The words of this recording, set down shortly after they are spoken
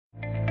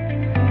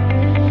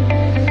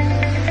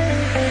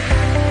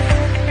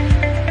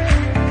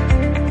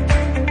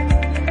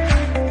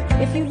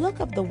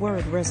up the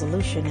word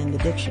resolution in the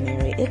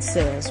dictionary, it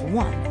says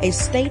 1. A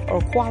state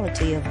or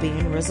quality of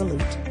being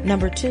resolute.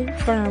 Number 2,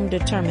 firm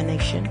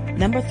determination.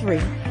 Number 3,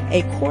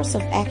 a course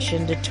of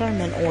action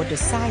determined or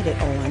decided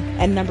on.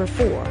 And number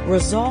 4,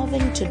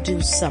 resolving to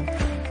do something.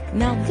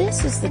 Now,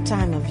 this is the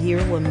time of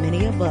year when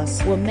many of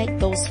us will make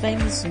those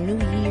famous New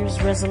Year's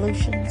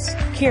resolutions.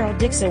 Carol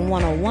Dixon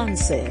 101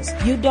 says,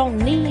 you don't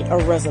need a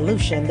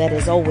resolution that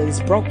is always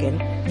broken.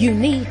 You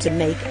need to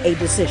make a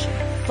decision,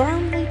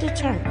 firmly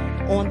determined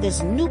on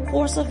this new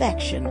course of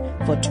action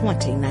for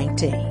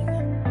 2019.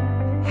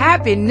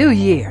 Happy New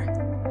Year!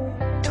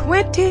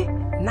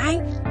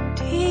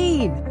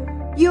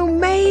 2019! You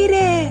made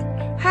it!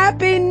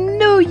 Happy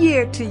New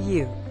Year to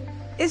you!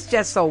 It's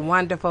just so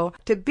wonderful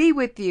to be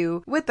with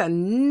you with a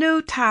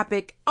new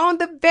topic on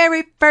the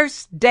very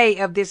first day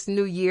of this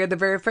new year, the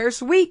very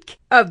first week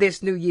of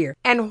this new year.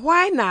 And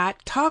why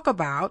not talk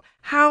about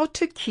how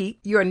to keep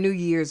your New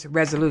Year's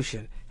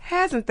resolution?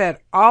 Hasn't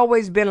that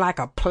always been like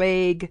a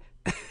plague?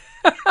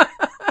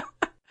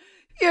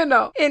 You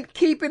know, in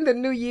keeping the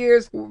New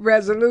Year's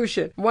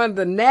resolution, one of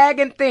the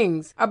nagging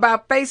things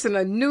about facing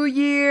a new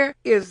year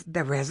is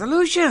the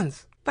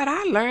resolutions. But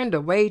I learned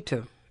a way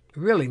to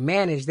really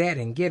manage that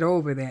and get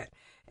over that.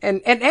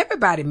 And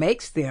everybody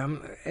makes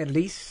them, at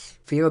least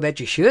feel that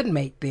you should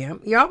make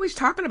them. You're always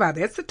talking about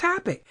that. It's the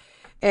topic.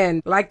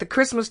 And like the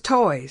Christmas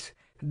toys,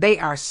 they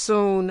are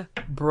soon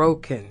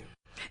broken.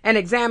 An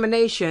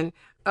examination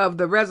of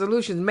the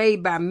resolutions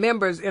made by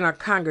members in a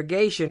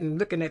congregation, and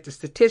looking at the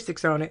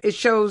statistics on it, it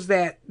shows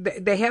that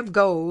they have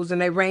goals,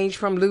 and they range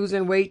from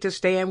losing weight to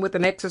staying with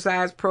an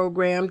exercise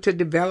program to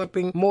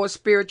developing more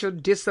spiritual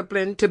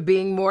discipline to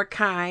being more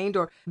kind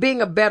or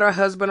being a better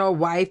husband or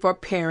wife or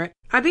parent.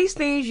 Are these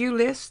things you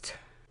list,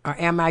 or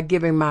am I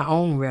giving my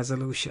own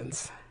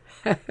resolutions?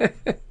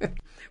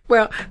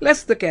 Well,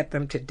 let's look at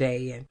them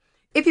today. And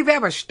if you've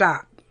ever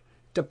stopped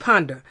to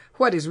ponder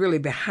what is really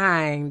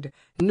behind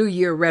New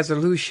Year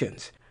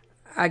resolutions,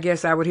 I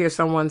guess I would hear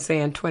someone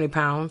saying 20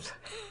 pounds.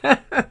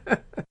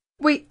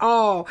 We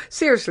all,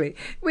 seriously,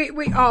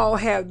 we all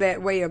have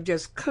that way of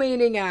just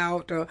cleaning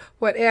out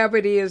whatever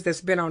it is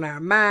that's been on our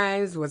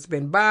minds, what's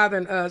been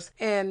bothering us,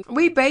 and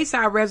we base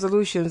our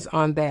resolutions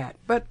on that.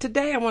 But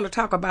today I want to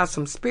talk about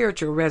some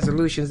spiritual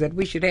resolutions that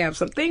we should have,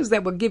 some things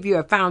that will give you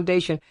a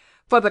foundation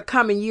for the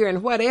coming year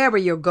and whatever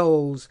your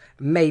goals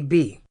may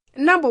be.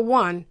 Number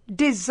 1,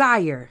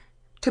 desire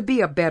to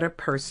be a better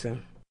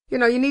person. You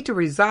know, you need to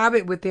resolve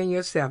it within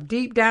yourself,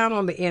 deep down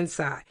on the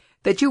inside,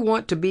 that you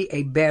want to be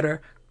a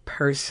better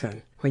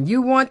person. When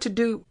you want to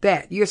do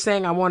that, you're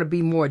saying, I want to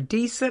be more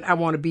decent. I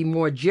want to be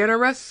more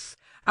generous.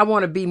 I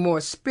want to be more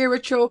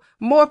spiritual,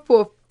 more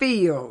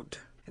fulfilled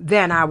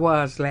than I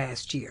was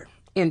last year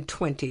in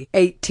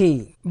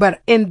 2018.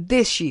 But in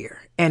this year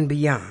and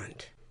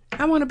beyond,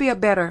 I want to be a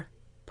better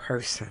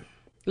person.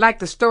 Like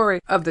the story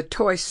of the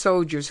toy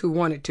soldiers who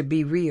wanted to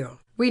be real.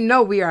 We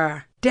know we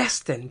are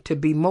destined to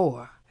be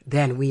more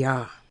than we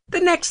are. The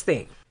next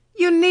thing,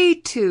 you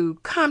need to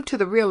come to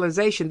the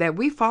realization that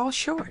we fall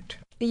short.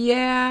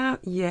 Yeah.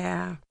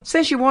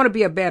 Since you want to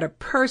be a better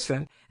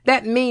person,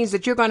 that means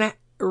that you're going to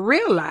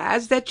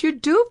realize that you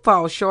do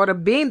fall short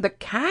of being the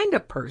kind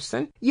of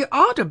person you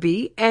ought to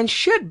be and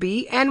should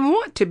be and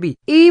want to be.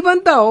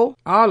 Even though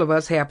all of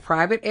us have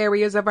private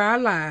areas of our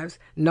lives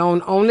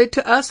known only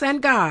to us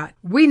and God,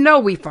 we know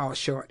we fall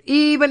short,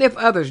 even if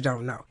others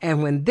don't know.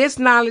 And when this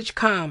knowledge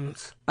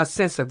comes, a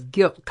sense of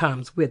guilt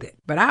comes with it.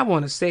 But I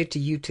want to say to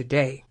you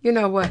today, you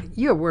know what?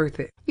 You're worth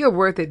it. You're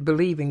worth it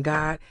believing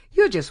God.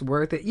 You're just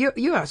worth it.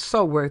 You are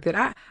so worth it.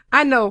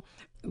 I know.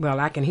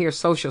 Well, I can hear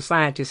social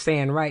scientists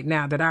saying right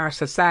now that our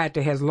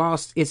society has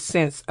lost its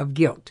sense of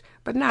guilt,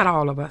 but not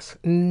all of us.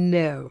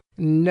 No.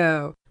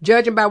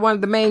 Judging by one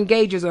of the main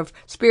gauges of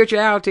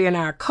spirituality in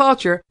our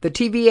culture, the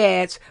TV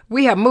ads,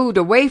 we have moved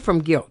away from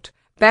guilt.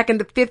 Back in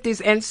the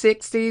 50s and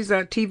 60s,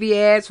 TV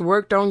ads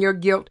worked on your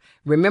guilt.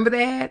 Remember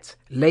the ads?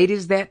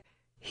 Ladies that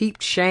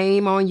heaped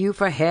shame on you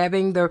for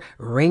having the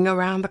ring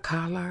around the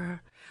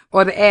collar.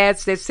 Or the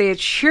ads that said,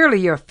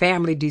 surely your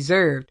family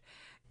deserved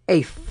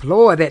a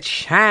floor that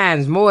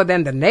shines more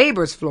than the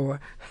neighbor's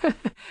floor.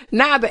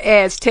 Now the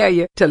ads tell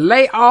you to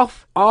lay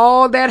off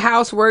all that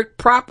housework,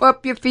 prop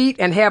up your feet,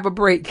 and have a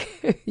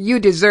break. You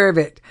deserve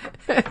it.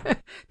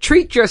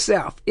 Treat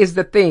yourself is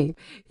the theme.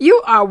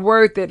 You are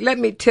worth it. Let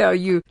me tell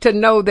you, to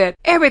know that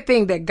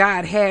everything that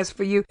God has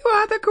for you, you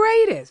are the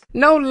greatest.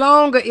 No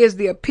longer is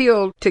the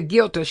appeal to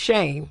guilt or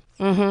shame.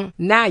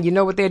 Now you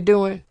know what they're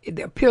doing?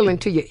 They're appealing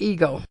to your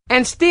ego.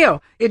 And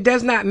still, it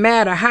does not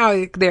matter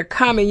how they're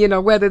coming,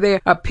 whether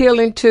they're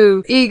appealing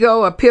to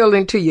ego,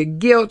 appealing to your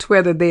guilt,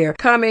 whether they're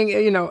coming,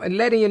 and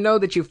letting you know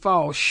that you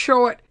fall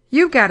short.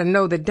 You've got to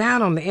know that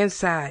down on the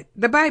inside,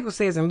 the Bible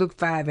says in Luke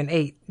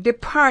 5:8,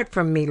 depart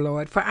from me,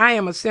 Lord, for I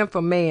am a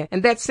sinful man.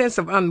 And that sense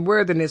of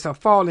unworthiness or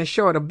falling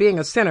short of being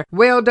a sinner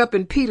welled up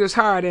in Peter's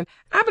heart. And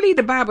I believe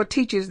the Bible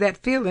teaches that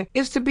feeling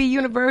is to be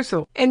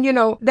universal. And,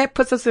 that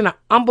puts us in an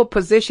humble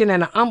position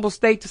and an humble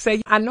state to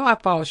say, I know I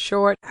fall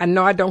short. I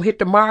know I don't hit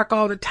the mark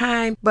all the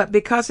time, but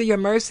because of your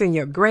mercy and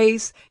your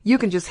grace, you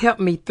can just help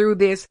me through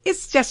this.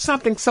 It's just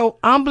something so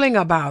humbling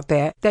about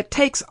that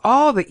takes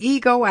all the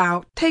ego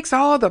out, takes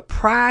all the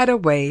pride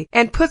away,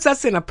 and puts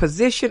us in a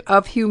position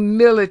of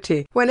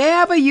humility.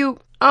 Whenever you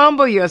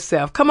humble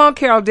yourself, come on,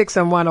 Carol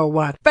Dixon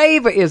 101,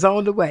 favor is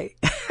on the way.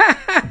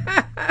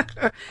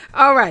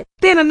 All right.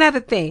 Then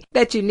another thing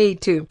that you need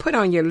to put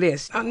on your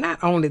list,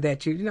 not only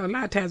that a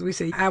lot of times we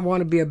say, I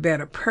want to be a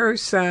better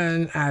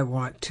person. I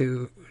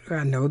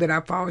know that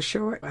I fall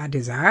short. I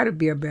desire to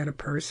be a better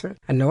person.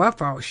 I know I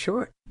fall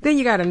short. Then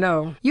you got to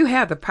know you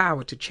have the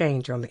power to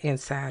change on the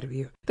inside of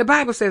you. The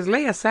Bible says,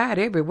 lay aside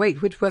every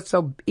weight which would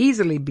so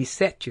easily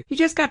beset you. You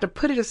just got to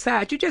put it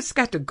aside. You just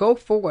got to go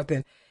forth.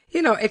 And,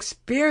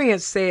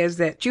 experience says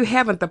that you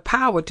haven't the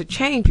power to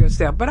change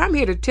yourself. But I'm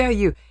here to tell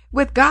you,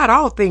 with God,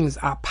 all things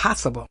are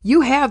possible.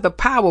 You have the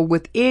power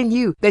within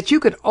you that you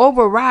could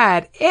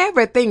override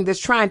everything that's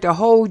trying to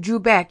hold you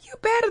back. You're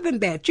better than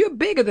that. You're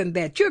bigger than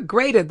that. You're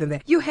greater than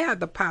that. You have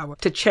the power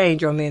to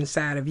change on the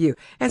inside of you.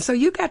 And so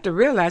you got to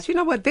realize,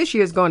 this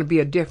year is going to be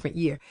a different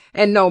year.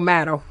 And no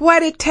matter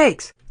what it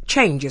takes,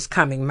 change is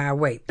coming my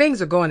way.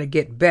 Things are going to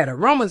get better.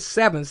 Romans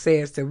 7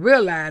 says to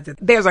realize that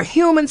there's a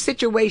human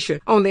situation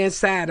on the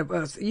inside of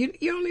us. You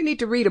only need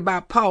to read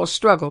about Paul's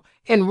struggle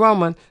in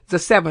Romans, the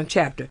 7th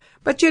chapter.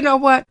 But you know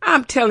what?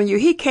 I'm telling you,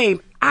 he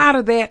came out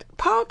of that.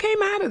 Paul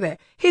came out of that.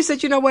 He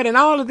said, in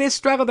all of this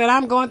struggle that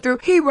I'm going through,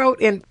 he wrote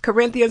in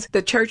Corinthians,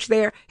 the church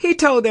there, he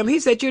told them,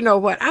 he said,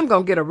 I'm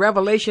going to get a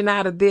revelation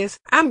out of this.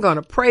 I'm going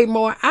to pray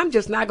more. I'm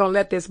just not going to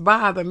let this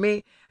bother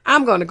me.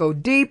 I'm going to go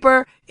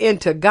deeper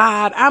into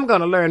God. I'm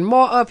going to learn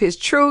more of his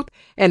truth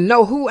and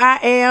know who I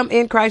am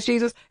in Christ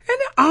Jesus. And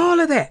all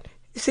of that.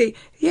 See,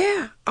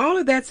 all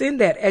of that's in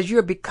that as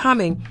you're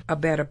becoming a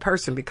better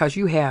person because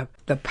you have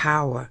the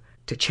power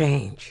to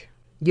change.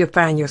 You'll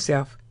find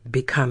yourself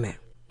becoming.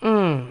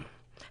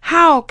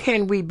 How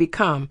can we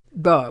become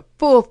the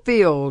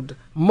fulfilled,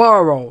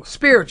 moral,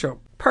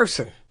 spiritual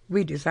person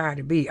we desire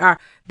to be?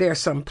 There are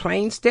some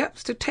plain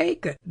steps to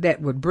take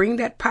that would bring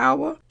that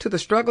power to the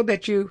struggle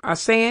that you are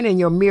saying in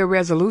your mere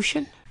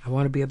resolution. I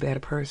want to be a better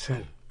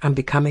person. I'm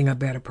becoming a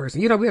better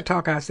person. We'll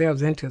talk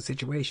ourselves into a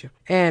situation.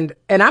 And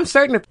I'm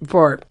certainly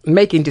for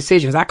making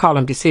decisions. I call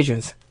them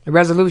decisions. A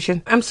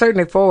resolution. I'm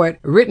certainly for it,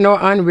 written or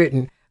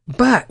unwritten.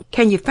 But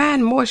can you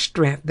find more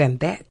strength than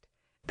that?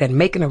 Than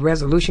making a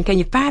resolution? Can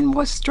you find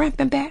more strength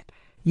than that?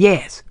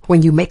 Yes,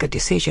 when you make a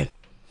decision.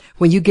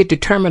 When you get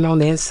determined on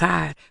the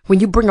inside, when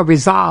you bring a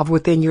resolve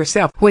within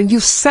yourself, when you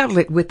settle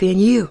it within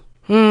you,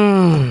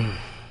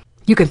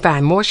 you can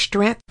find more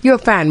strength. You'll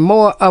find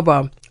more of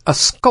a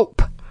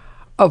scope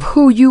of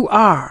who you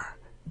are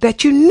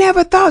that you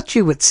never thought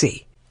you would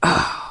see.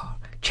 Oh,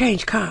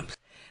 change comes.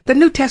 The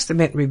New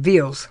Testament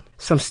reveals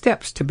some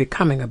steps to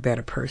becoming a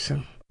better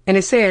person. And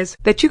it says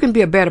that you can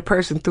be a better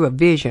person through a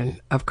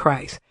vision of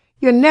Christ.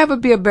 You'll never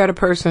be a better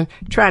person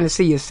trying to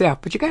see yourself,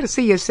 but you got to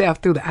see yourself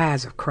through the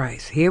eyes of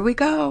Christ. Here we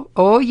go.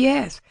 Oh,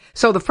 yes.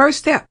 So the first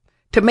step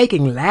to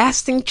making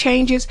lasting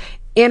changes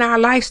in our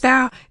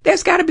lifestyle,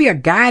 there's got to be a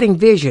guiding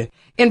vision.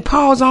 In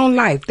Paul's own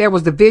life, there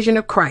was the vision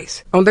of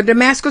Christ on the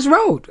Damascus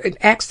Road in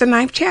Acts the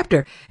 9th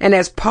chapter. And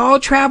as Paul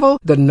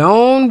traveled the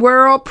known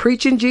world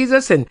preaching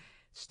Jesus and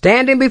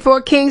standing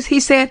before kings, he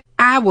said,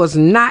 I was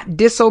not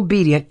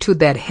disobedient to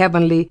that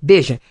heavenly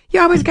vision.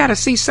 You always got to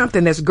see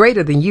something that's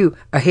greater than you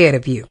ahead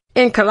of you.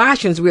 In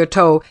Colossians, we're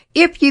told,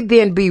 if ye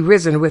then be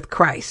risen with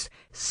Christ,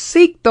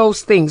 seek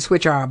those things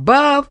which are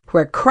above,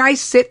 where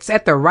Christ sits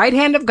at the right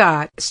hand of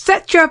God.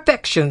 Set your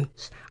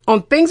affections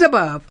on things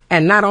above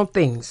and not on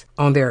things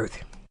on the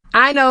earth.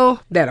 I know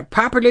that a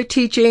popular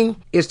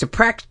teaching is to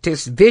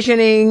practice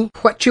visioning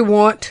what you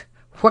want,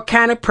 what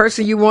kind of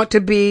person you want to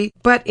be,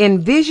 but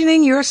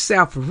envisioning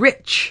yourself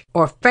rich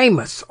or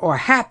famous or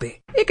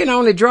happy, it can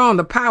only draw on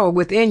the power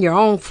within your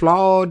own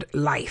flawed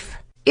life.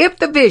 If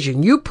the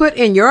vision you put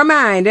in your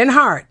mind and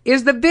heart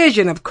is the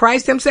vision of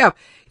Christ himself,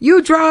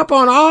 you draw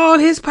upon all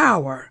his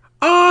power,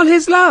 all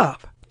his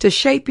love to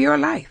shape your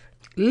life.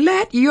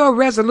 Let your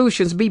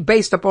resolutions be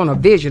based upon a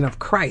vision of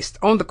Christ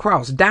on the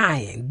cross,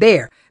 dying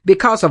there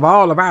because of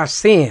all of our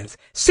sins.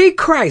 See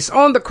Christ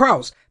on the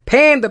cross,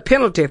 paying the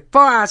penalty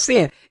for our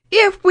sin.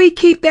 If we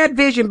keep that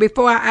vision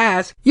before our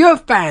eyes, you'll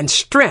find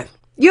strength.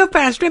 You'll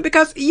find strength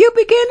because you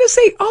begin to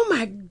see, oh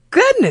my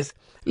goodness,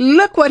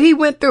 look what he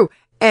went through.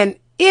 And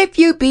if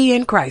you be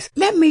in Christ,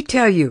 let me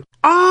tell you,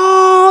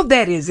 all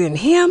that is in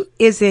him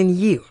is in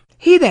you.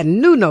 He that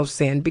knew no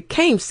sin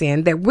became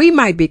sin that we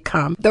might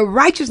become the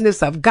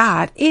righteousness of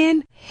God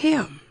in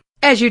him.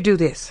 As you do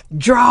this,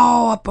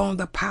 draw upon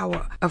the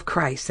power of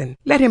Christ and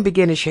let him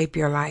begin to shape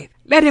your life.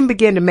 Let him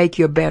begin to make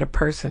you a better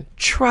person.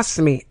 Trust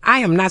me, I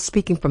am not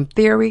speaking from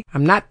theory.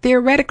 I'm not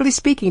theoretically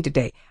speaking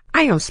today.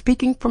 I am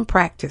speaking from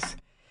practice.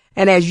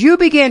 And as you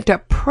begin to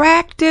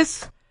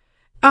practice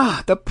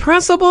the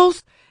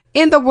principles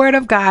in the Word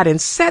of God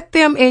and set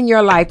them in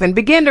your life and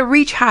begin to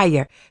reach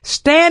higher,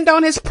 stand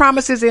on His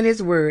promises in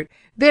His Word,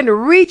 then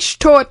reach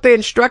toward the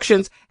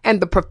instructions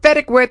and the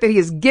prophetic word that He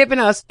has given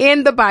us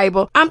in the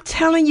Bible, I'm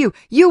telling you,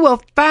 you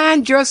will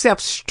find yourself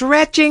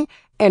stretching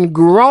and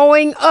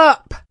growing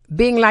up,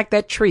 being like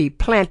that tree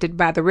planted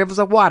by the rivers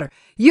of water.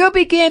 You'll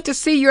begin to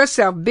see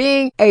yourself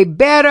being a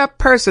better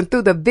person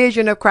through the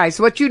vision of Christ,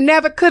 what you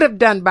never could have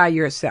done by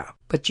yourself,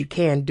 but you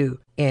can do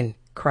in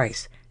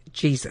Christ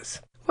Jesus.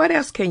 What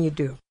else can you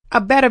do? A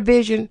better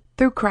vision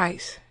through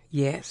Christ,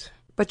 yes.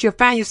 But you'll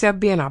find yourself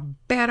being a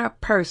better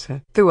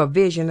person through a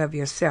vision of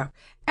yourself.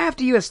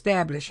 After you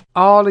establish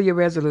all of your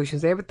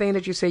resolutions, everything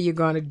that you say you're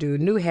going to do,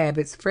 new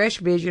habits, fresh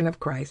vision of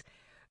Christ,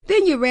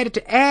 then you're ready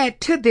to add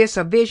to this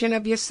a vision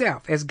of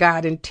yourself as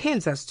God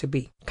intends us to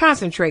be.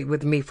 Concentrate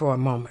with me for a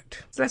moment.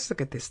 Let's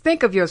look at this.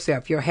 Think of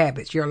yourself, your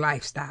habits, your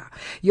lifestyle,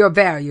 your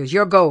values,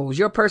 your goals,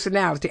 your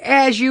personality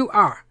as you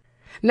are.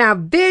 Now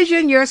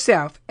vision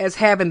yourself as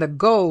having the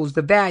goals,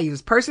 the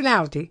values,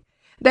 personality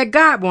that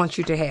God wants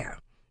you to have.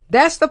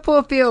 That's the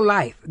fulfilled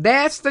life.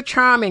 That's the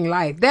charming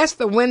life. That's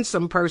the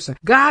winsome person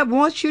God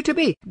wants you to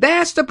be.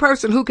 That's the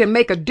person who can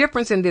make a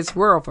difference in this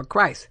world for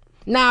Christ.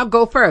 Now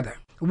go further.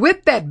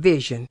 With that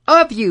vision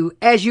of you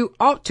as you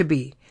ought to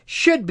be,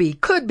 should be,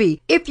 could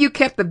be, if you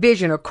kept the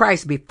vision of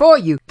Christ before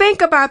you,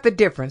 think about the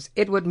difference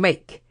it would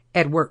make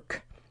at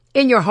work,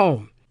 in your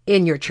home,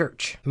 in your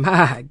church.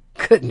 My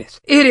goodness.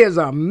 It is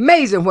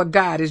amazing what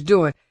God is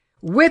doing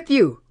with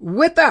you,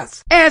 with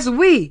us, as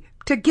we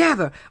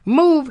together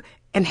move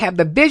and have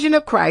the vision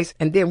of Christ,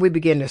 and then we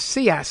begin to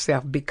see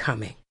ourselves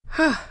becoming.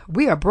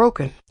 We are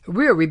broken.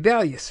 We are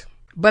rebellious.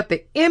 But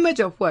the image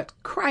of what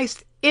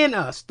Christ in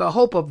us, the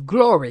hope of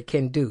glory,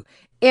 can do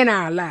in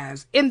our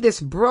lives, in this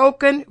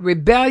broken,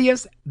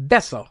 rebellious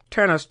vessel,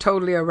 turn us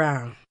totally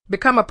around.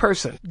 Become a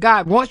person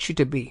God wants you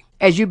to be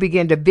as you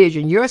begin to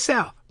vision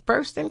yourself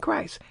first in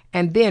Christ,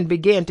 and then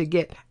begin to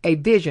get a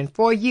vision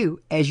for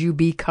you as you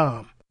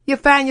become. You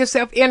find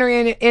yourself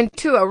entering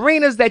into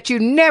arenas that you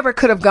never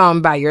could have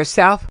gone by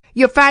yourself.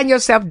 You find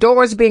yourself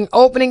doors being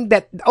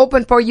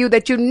open for you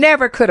that you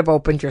never could have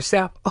opened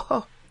yourself.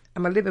 Oh,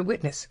 I'm a living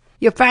witness.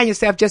 You find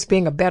yourself just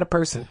being a better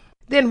person.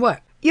 Then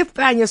what? You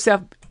find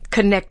yourself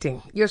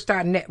connecting. You'll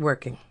start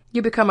networking.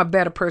 You become a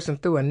better person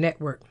through a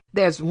network.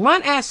 There's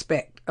one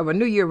aspect of a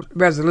New Year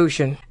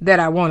resolution that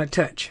I want to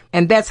touch,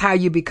 and that's how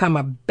you become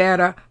a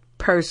better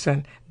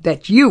person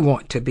that you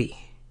want to be.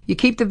 You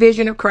keep the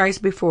vision of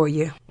Christ before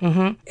you,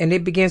 and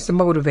it begins to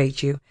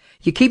motivate you.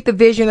 You keep the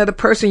vision of the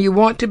person you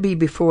want to be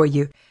before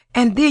you,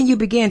 and then you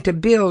begin to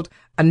build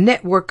a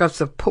network of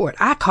support.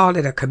 I call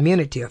it a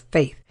community of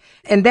faith,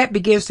 and that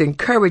begins to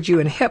encourage you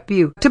and help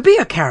you to be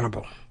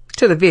accountable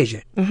to the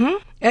vision. And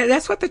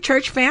that's what the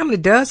church family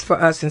does for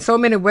us in so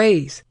many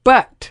ways.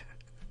 But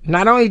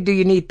not only do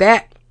you need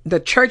that, the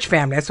church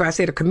family, that's why I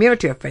say the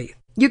community of faith,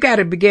 you got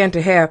to begin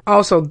to have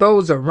also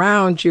those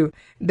around you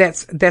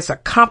that's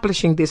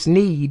accomplishing this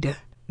need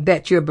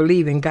that you're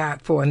believing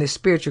God for and this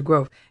spiritual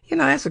growth. You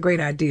know, that's a great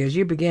idea. As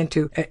you begin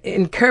to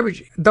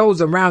encourage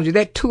those around you,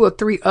 that 2 or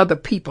 3 other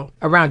people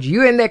around you,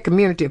 you're in that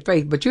community of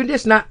faith, but you're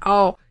just not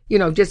all,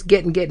 just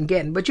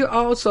getting, but you're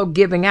also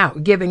giving out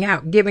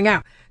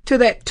to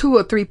that 2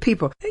 or 3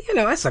 people.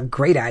 That's a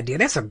great idea.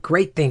 That's a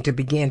great thing to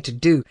begin to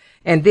do.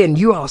 And then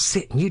you all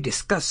sit and you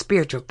discuss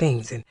spiritual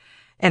things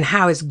and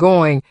how it's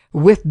going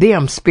with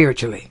them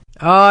spiritually.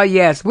 Oh,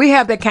 yes. We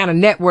have that kind of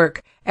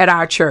network at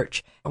our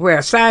church where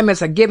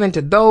assignments are given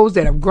to those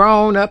that have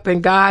grown up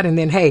in God. And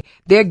then, hey,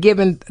 they're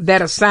given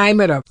that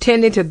assignment of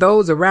tending to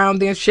those around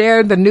them,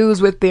 sharing the news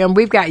with them.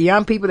 We've got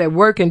young people that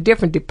work in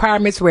different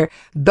departments where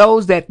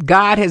those that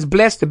God has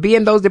blessed to be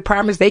in those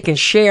departments, they can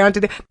share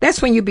unto them.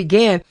 That's when you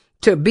begin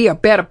to be a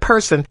better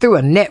person through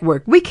a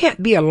network. We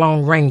can't be a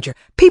lone ranger.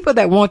 People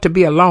that want to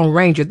be a lone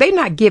ranger, they're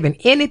not giving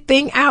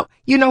anything out.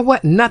 You know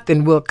what?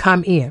 Nothing will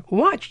come in.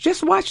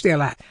 Just watch their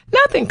life.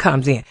 Nothing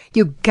comes in.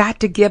 You got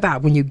to give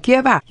out. When you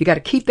give out, you got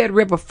to keep that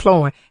river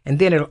flowing, and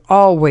then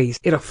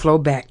it'll flow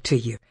back to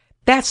you.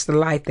 That's the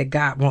life that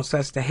God wants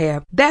us to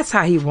have. That's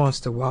how He wants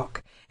to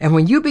walk. And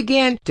when you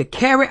begin to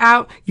carry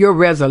out your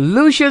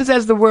resolutions,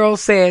 as the world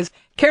says,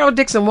 Carol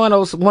Dixon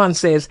 101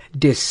 says,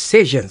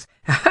 decisions.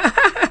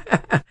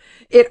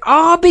 It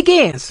all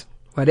begins,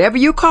 whatever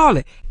you call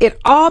it, it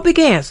all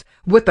begins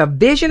with a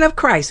vision of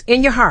Christ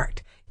in your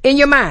heart, in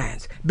your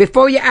minds,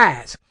 before your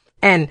eyes.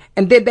 And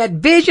then that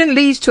vision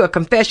leads to a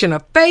confession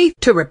of faith,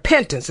 to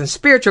repentance and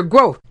spiritual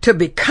growth, to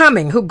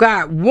becoming who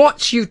God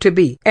wants you to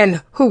be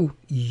and who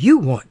you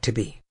want to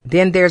be.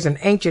 Then there's an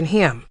ancient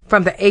hymn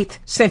from the 8th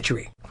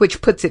century,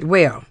 which puts it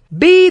well.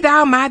 Be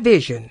thou my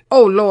vision,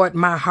 O Lord,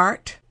 my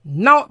heart,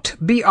 naught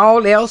be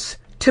all else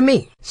to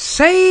me,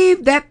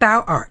 save that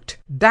thou art.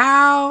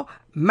 Thou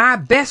my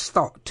best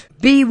thought,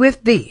 be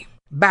with thee,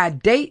 by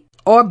day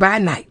or by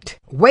night,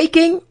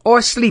 waking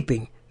or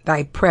sleeping,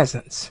 thy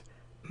presence,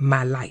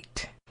 my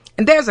light.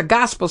 And there's a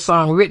gospel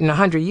song written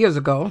 100 years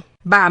ago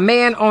by a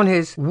man on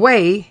his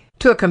way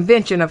to a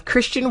convention of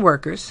Christian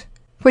workers,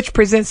 which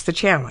presents the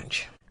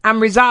challenge.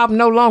 I'm resolved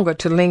no longer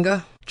to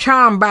linger,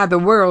 charmed by the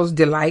world's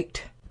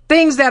delight.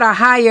 Things that are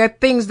higher,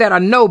 things that are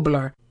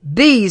nobler,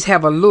 these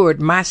have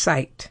allured my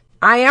sight.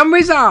 I am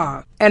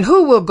resolved, and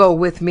who will go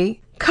with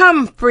me?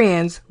 Come,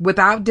 friends,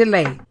 without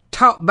delay.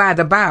 Taught by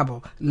the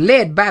Bible,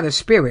 led by the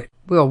Spirit,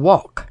 we'll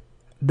walk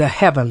the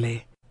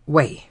heavenly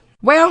way.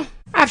 Well,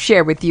 I've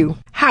shared with you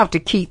how to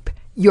keep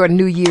your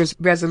New Year's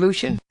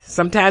resolution.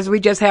 Sometimes we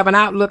just have an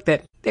outlook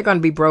that they're going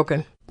to be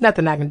broken.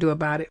 Nothing I can do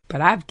about it.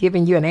 But I've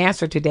given you an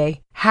answer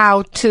today,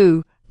 how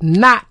to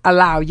not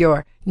allow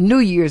your New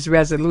Year's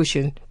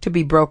resolution to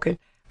be broken.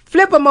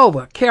 Flip them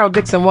over, Carol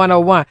Dixon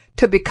 101,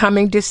 to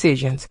Becoming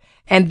Decisions,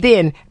 and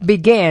then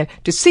begin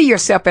to see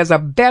yourself as a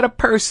better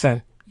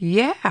person.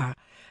 Yeah.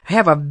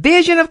 Have a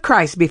vision of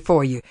Christ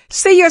before you.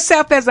 See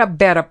yourself as a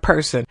better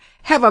person.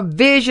 Have a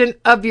vision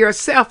of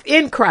yourself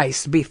in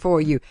Christ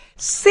before you.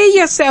 See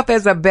yourself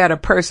as a better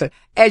person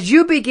as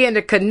you begin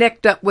to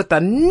connect up with a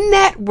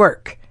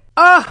network.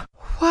 Oh,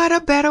 what a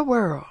better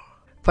world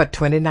for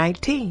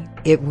 2019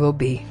 it will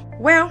be.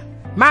 Well,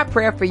 my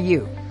prayer for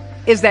you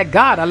is that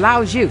God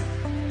allows you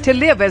to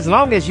live as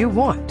long as you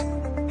want,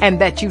 and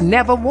that you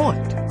never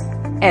want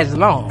as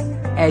long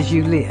as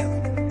you live.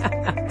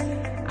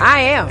 I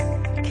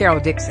am Carol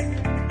Dixon.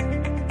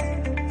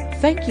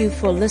 Thank you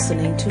for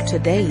listening to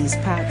today's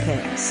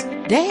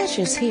podcast. Dash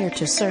is here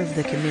to serve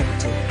the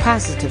community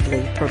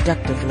positively,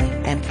 productively,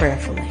 and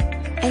prayerfully.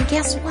 And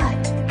guess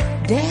what?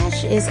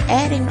 Dash is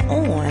adding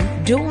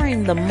on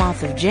during the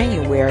month of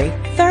January,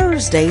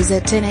 Thursdays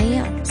at 10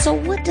 a.m. So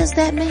what does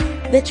that mean?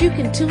 That you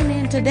can tune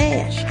in to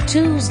Dash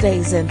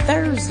Tuesdays and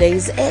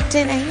Thursdays at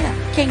 10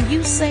 a.m. Can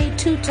you say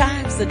 2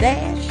 times the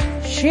Dash?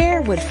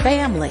 Share with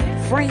family,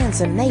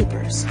 friends, and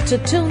neighbors to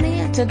tune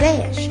in to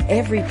Dash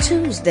every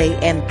Tuesday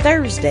and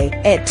Thursday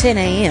at 10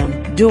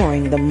 a.m.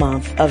 during the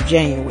month of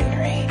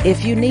January.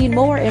 If you need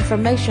more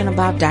information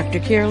about Dr.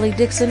 Carol E.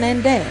 Dixon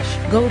and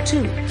Dash, go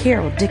to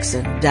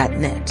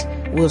caroldixon.net.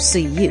 We'll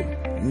see you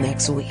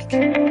next week.